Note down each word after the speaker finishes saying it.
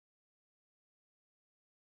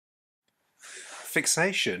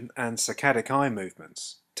Fixation and saccadic eye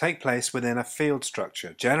movements take place within a field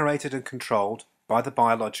structure generated and controlled by the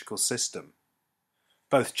biological system.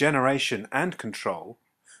 Both generation and control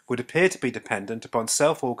would appear to be dependent upon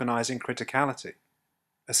self-organising criticality,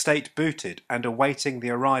 a state booted and awaiting the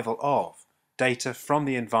arrival of data from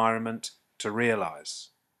the environment to realise.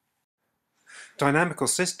 Dynamical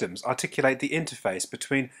systems articulate the interface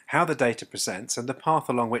between how the data presents and the path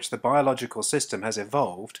along which the biological system has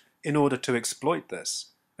evolved in order to exploit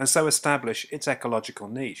this, and so establish its ecological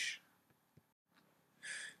niche.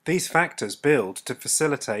 These factors build to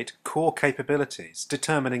facilitate core capabilities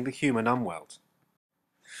determining the human umwelt.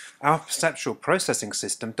 Our perceptual processing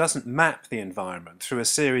system doesn't map the environment through a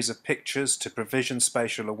series of pictures to provision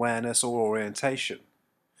spatial awareness or orientation.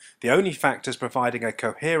 The only factors providing a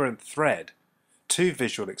coherent thread to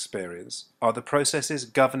visual experience are the processes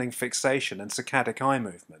governing fixation and saccadic eye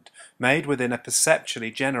movement, made within a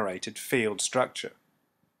perceptually generated field structure.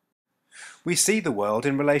 We see the world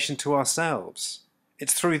in relation to ourselves.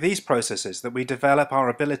 It's through these processes that we develop our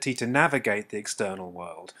ability to navigate the external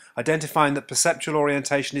world, identifying that perceptual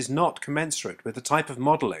orientation is not commensurate with the type of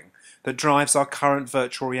modelling that drives our current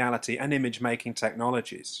virtual reality and image-making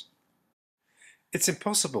technologies. It's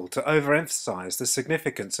impossible to overemphasize the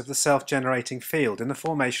significance of the self-generating field in the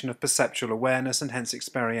formation of perceptual awareness and hence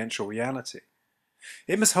experiential reality.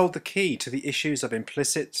 It must hold the key to the issues of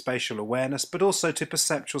implicit spatial awareness, but also to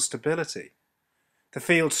perceptual stability. The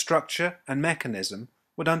field structure and mechanism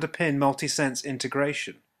would underpin multi-sense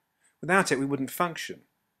integration. Without it, we wouldn't function.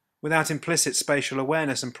 Without implicit spatial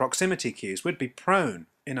awareness and proximity cues, we'd be prone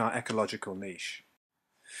in our ecological niche.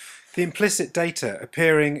 The implicit data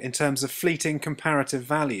appearing in terms of fleeting comparative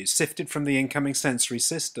values sifted from the incoming sensory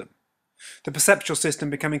system. The perceptual system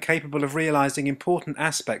becoming capable of realizing important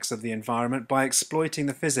aspects of the environment by exploiting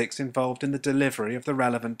the physics involved in the delivery of the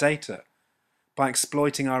relevant data, by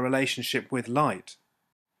exploiting our relationship with light.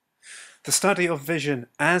 The study of vision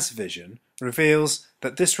as vision reveals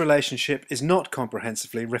that this relationship is not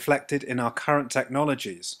comprehensively reflected in our current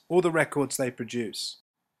technologies or the records they produce.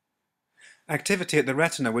 Activity at the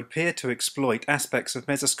retina would appear to exploit aspects of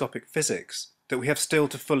mesoscopic physics that we have still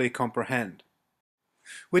to fully comprehend.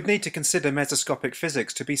 We'd need to consider mesoscopic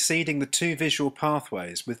physics to be seeding the two visual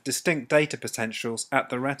pathways with distinct data potentials at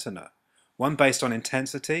the retina, one based on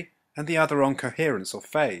intensity and the other on coherence or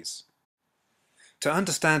phase. To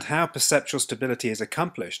understand how perceptual stability is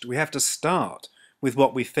accomplished, we have to start with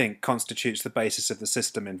what we think constitutes the basis of the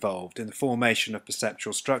system involved in the formation of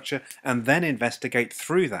perceptual structure, and then investigate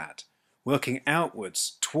through that, working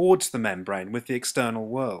outwards towards the membrane with the external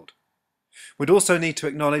world. We'd also need to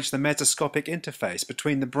acknowledge the mesoscopic interface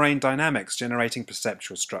between the brain dynamics generating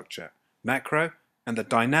perceptual structure, macro, and the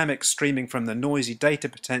dynamics streaming from the noisy data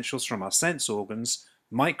potentials from our sense organs,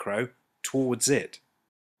 micro, towards it.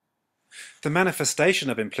 The manifestation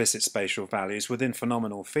of implicit spatial values within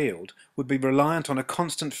phenomenal field would be reliant on a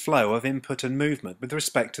constant flow of input and movement with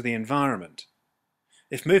respect to the environment.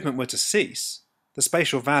 If movement were to cease, the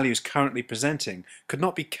spatial values currently presenting could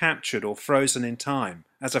not be captured or frozen in time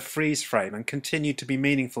as a freeze frame and continue to be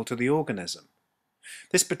meaningful to the organism.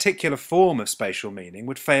 This particular form of spatial meaning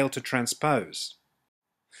would fail to transpose.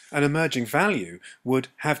 An emerging value would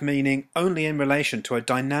have meaning only in relation to a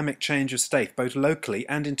dynamic change of state, both locally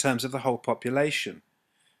and in terms of the whole population.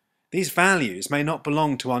 These values may not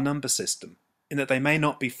belong to our number system, in that they may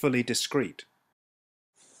not be fully discrete.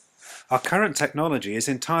 Our current technology is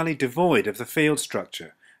entirely devoid of the field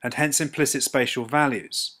structure and hence implicit spatial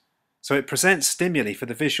values, so it presents stimuli for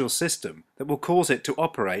the visual system that will cause it to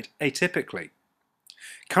operate atypically.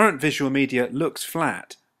 Current visual media looks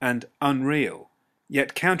flat and unreal,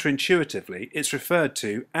 yet counterintuitively it's referred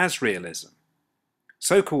to as realism.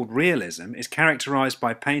 So-called realism is characterized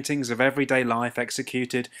by paintings of everyday life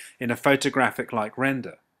executed in a photographic-like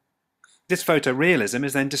render. This photorealism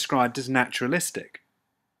is then described as naturalistic.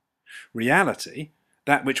 Reality,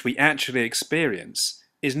 that which we actually experience,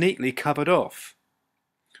 is neatly covered off.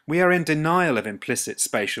 We are in denial of implicit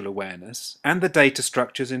spatial awareness and the data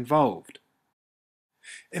structures involved.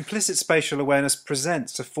 Implicit spatial awareness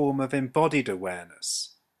presents a form of embodied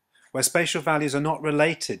awareness, where spatial values are not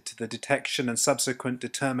related to the detection and subsequent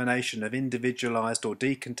determination of individualized or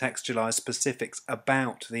decontextualized specifics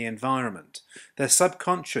about the environment. They're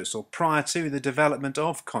subconscious or prior to the development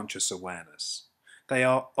of conscious awareness. They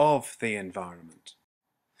are of the environment.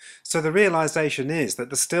 So the realization is that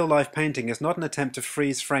the still life painting is not an attempt to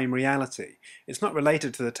freeze frame reality. It's not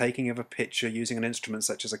related to the taking of a picture using an instrument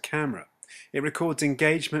such as a camera. It records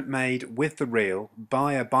engagement made with the real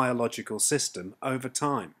by a biological system over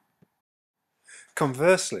time.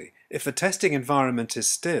 Conversely, If the testing environment is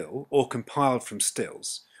still, or compiled from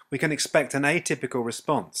stills, we can expect an atypical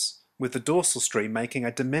response, with the dorsal stream making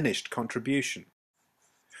a diminished contribution.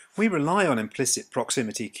 We rely on implicit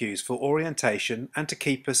proximity cues for orientation and to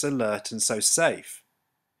keep us alert and so safe.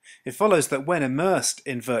 It follows that when immersed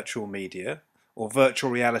in virtual media, or virtual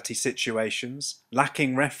reality situations,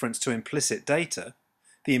 lacking reference to implicit data,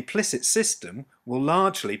 the implicit system will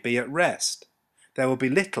largely be at rest. There will be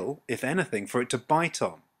little, if anything, for it to bite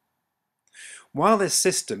on. While this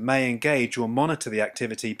system may engage or monitor the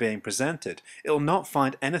activity being presented, it will not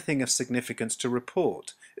find anything of significance to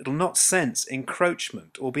report. It will not sense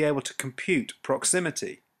encroachment or be able to compute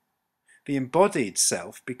proximity. The embodied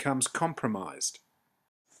self becomes compromised.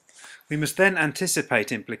 We must then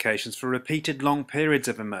anticipate implications for repeated long periods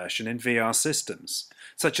of immersion in VR systems,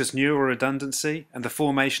 such as neural redundancy and the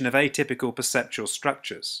formation of atypical perceptual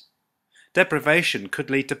structures. Deprivation could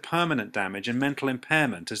lead to permanent damage and mental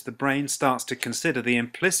impairment as the brain starts to consider the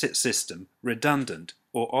implicit system redundant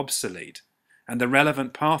or obsolete, and the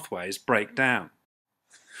relevant pathways break down.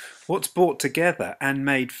 What's brought together and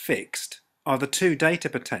made fixed are the two data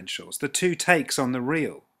potentials, the two takes on the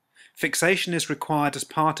real. Fixation is required as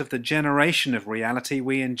part of the generation of reality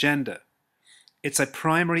we engender. It's a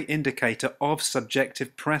primary indicator of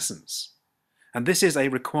subjective presence, and this is a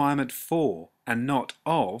requirement for, and not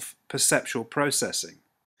of, perceptual processing.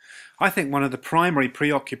 I think one of the primary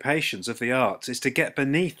preoccupations of the arts is to get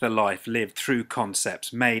beneath the life lived through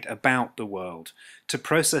concepts made about the world, to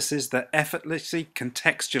processes that effortlessly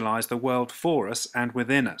contextualize the world for us and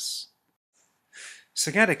within us.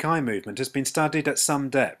 Saccadic eye movement has been studied at some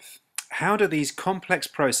depth. How do these complex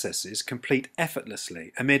processes complete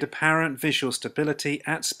effortlessly amid apparent visual stability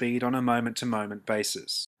at speed on a moment-to-moment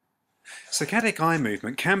basis? Saccadic eye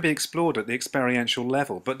movement can be explored at the experiential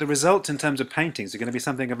level, but the results in terms of paintings are going to be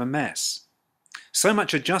something of a mess. So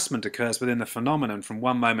much adjustment occurs within the phenomenon from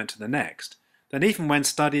one moment to the next, that even when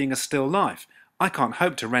studying a still life, I can't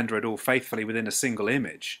hope to render it all faithfully within a single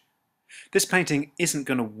image. This painting isn't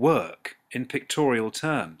going to work in pictorial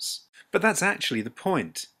terms, but that's actually the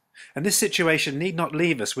point. And this situation need not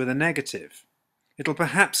leave us with a negative. It'll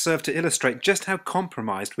perhaps serve to illustrate just how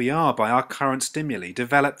compromised we are by our current stimuli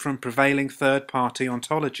developed from prevailing third-party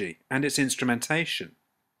ontology and its instrumentation.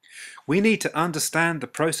 We need to understand the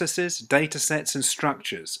processes, datasets and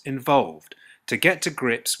structures involved to get to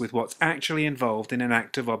grips with what's actually involved in an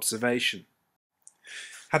act of observation.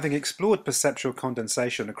 Having explored perceptual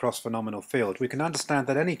condensation across phenomenal field, we can understand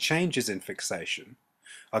that any changes in fixation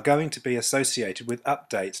are going to be associated with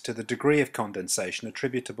updates to the degree of condensation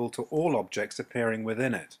attributable to all objects appearing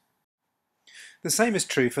within it. The same is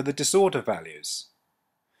true for the disorder values.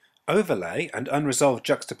 Overlay and unresolved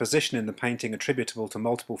juxtaposition in the painting attributable to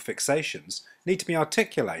multiple fixations need to be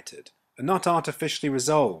articulated and not artificially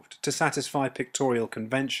resolved to satisfy pictorial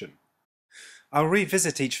convention. I'll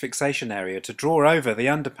revisit each fixation area to draw over the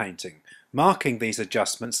underpainting, marking these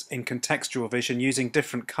adjustments in contextual vision using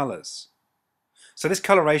different colours. So this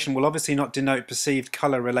coloration will obviously not denote perceived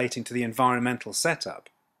colour relating to the environmental setup.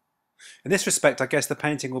 In this respect, I guess the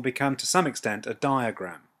painting will become to some extent a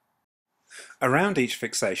diagram. Around each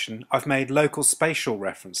fixation, I've made local spatial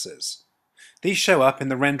references. These show up in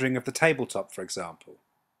the rendering of the tabletop, for example.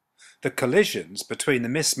 The collisions between the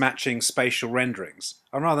mismatching spatial renderings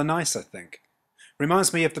are rather nice, I think.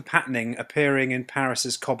 Reminds me of the patterning appearing in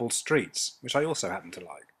Paris's cobbled streets, which I also happen to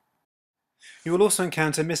like. You will also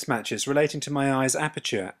encounter mismatches relating to my eye's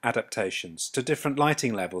aperture adaptations to different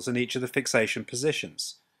lighting levels in each of the fixation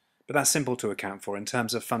positions, but that's simple to account for in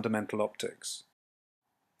terms of fundamental optics.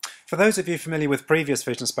 For those of you familiar with previous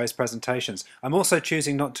vision space presentations, I'm also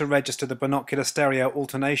choosing not to register the binocular stereo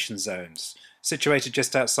alternation zones, situated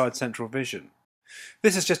just outside central vision.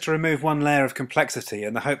 This is just to remove one layer of complexity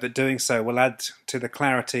in the hope that doing so will add to the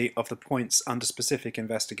clarity of the points under specific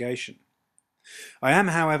investigation. I am,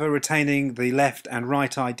 however, retaining the left and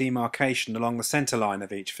right eye demarcation along the centre line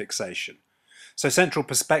of each fixation, so central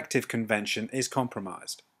perspective convention is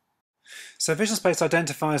compromised. So vision space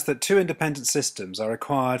identifies that two independent systems are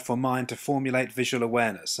required for mind to formulate visual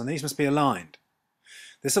awareness, and these must be aligned.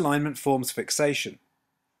 This alignment forms fixation.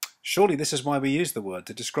 Surely this is why we use the word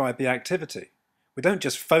to describe the activity. We don't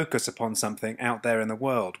just focus upon something out there in the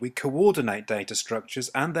world, we coordinate data structures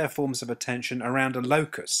and their forms of attention around a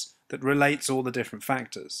locus that relates all the different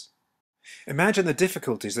factors. Imagine the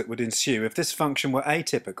difficulties that would ensue if this function were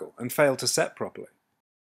atypical and failed to set properly.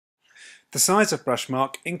 The size of brush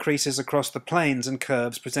mark increases across the planes and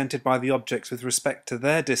curves presented by the objects with respect to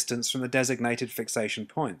their distance from the designated fixation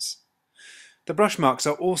points. The brush marks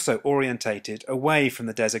are also orientated away from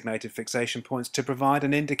the designated fixation points to provide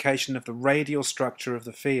an indication of the radial structure of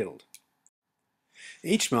the field.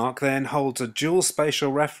 Each mark then holds a dual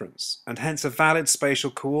spatial reference, and hence a valid spatial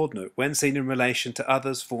coordinate when seen in relation to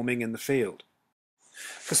others forming in the field.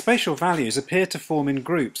 The spatial values appear to form in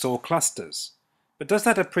groups or clusters, but does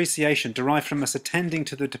that appreciation derive from us attending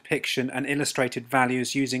to the depiction and illustrated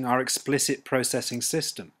values using our explicit processing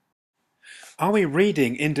system? Are we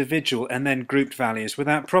reading individual and then grouped values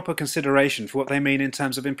without proper consideration for what they mean in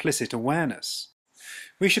terms of implicit awareness?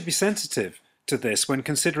 We should be sensitive to this when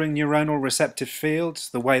considering neuronal receptive fields,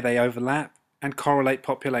 the way they overlap, and correlate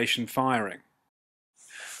population firing.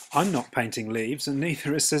 I'm not painting leaves, and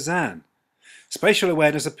neither is Cézanne. Spatial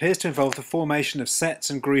awareness appears to involve the formation of sets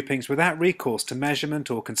and groupings without recourse to measurement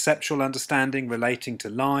or conceptual understanding relating to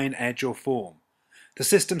line, edge, or form. The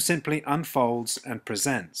system simply unfolds and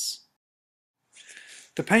presents.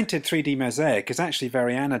 The painted 3D mosaic is actually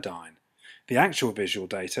very anodyne. The actual visual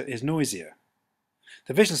data is noisier.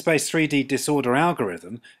 The vision space 3D disorder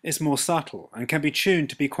algorithm is more subtle and can be tuned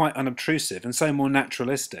to be quite unobtrusive and so more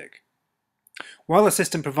naturalistic. While the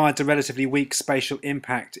system provides a relatively weak spatial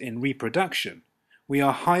impact in reproduction, we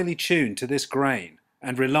are highly tuned to this grain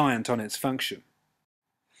and reliant on its function.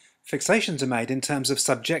 Fixations are made in terms of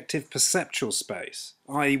subjective perceptual space,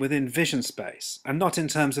 i.e. within vision space, and not in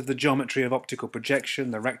terms of the geometry of optical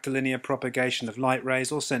projection, the rectilinear propagation of light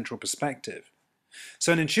rays, or central perspective.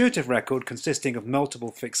 So an intuitive record consisting of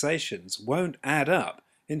multiple fixations won't add up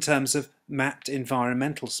in terms of mapped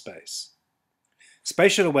environmental space.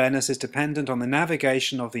 Spatial awareness is dependent on the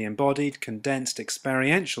navigation of the embodied, condensed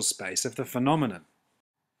experiential space of the phenomenon.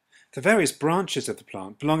 The various branches of the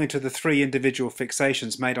plant belonging to the three individual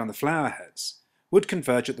fixations made on the flower heads would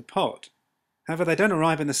converge at the pot. However, they don't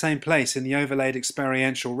arrive in the same place in the overlaid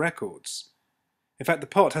experiential records. In fact, the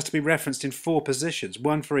pot has to be referenced in 4 positions,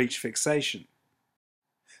 one for each fixation.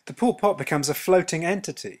 The poor pot becomes a floating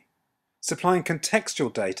entity, supplying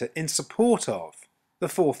contextual data in support of the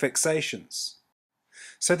 4 fixations.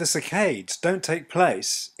 So the saccades don't take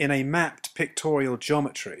place in a mapped pictorial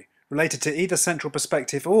geometry related to either central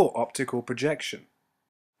perspective or optical projection.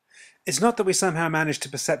 It's not that we somehow manage to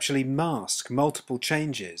perceptually mask multiple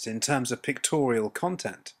changes in terms of pictorial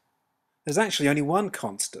content. There's actually only one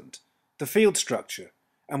constant, the field structure,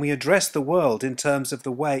 and we address the world in terms of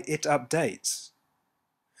the way it updates.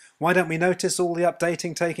 Why don't we notice all the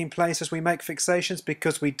updating taking place as we make fixations?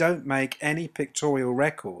 Because we don't make any pictorial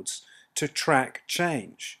records to track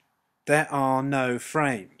change. There are no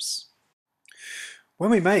frames.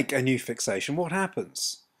 When we make a new fixation, what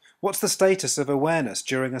happens? What's the status of awareness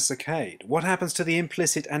during a saccade? What happens to the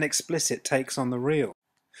implicit and explicit takes on the real?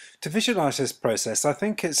 To visualize this process, I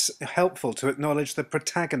think it's helpful to acknowledge the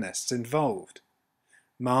protagonists involved.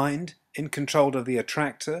 Mind, in control of the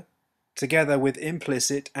attractor, together with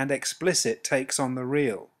implicit and explicit takes on the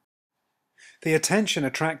real. The attention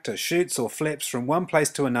attractor shoots or flips from one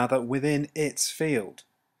place to another within its field.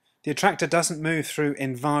 The attractor doesn't move through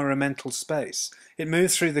environmental space, it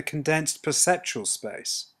moves through the condensed perceptual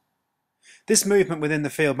space. This movement within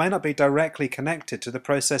the field may not be directly connected to the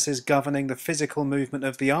processes governing the physical movement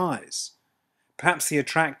of the eyes. Perhaps the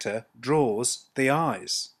attractor draws the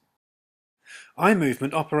eyes. Eye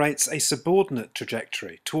movement operates a subordinate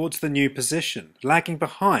trajectory towards the new position. Lagging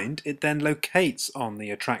behind, it then locates on the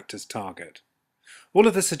attractor's target. All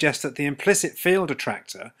of this suggests that the implicit field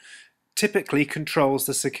attractor typically controls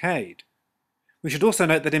the saccade. We should also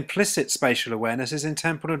note that implicit spatial awareness is in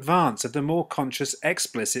temporal advance of the more conscious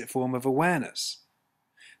explicit form of awareness.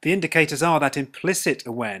 The indicators are that implicit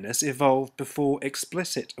awareness evolved before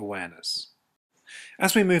explicit awareness.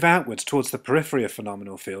 As we move outwards towards the periphery of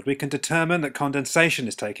phenomenal field, we can determine that condensation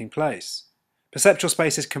is taking place. Perceptual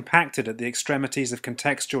space is compacted at the extremities of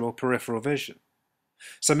contextual or peripheral vision.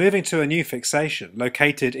 So moving to a new fixation,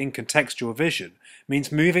 located in contextual vision,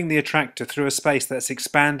 means moving the attractor through a space that's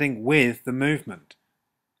expanding with the movement.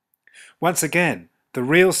 Once again, the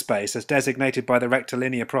real space, as designated by the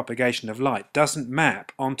rectilinear propagation of light, doesn't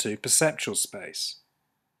map onto perceptual space.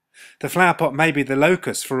 The flower pot may be the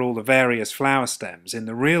locus for all the various flower stems in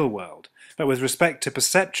the real world, but with respect to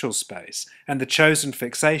perceptual space and the chosen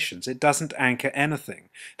fixations, it doesn't anchor anything.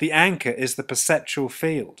 The anchor is the perceptual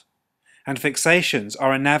field, and fixations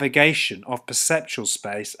are a navigation of perceptual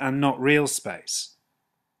space and not real space.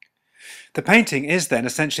 The painting is then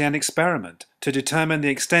essentially an experiment to determine the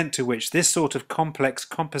extent to which this sort of complex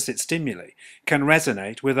composite stimuli can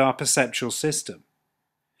resonate with our perceptual system.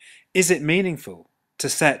 Is it meaningful to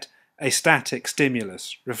set a static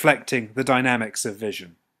stimulus reflecting the dynamics of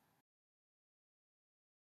vision?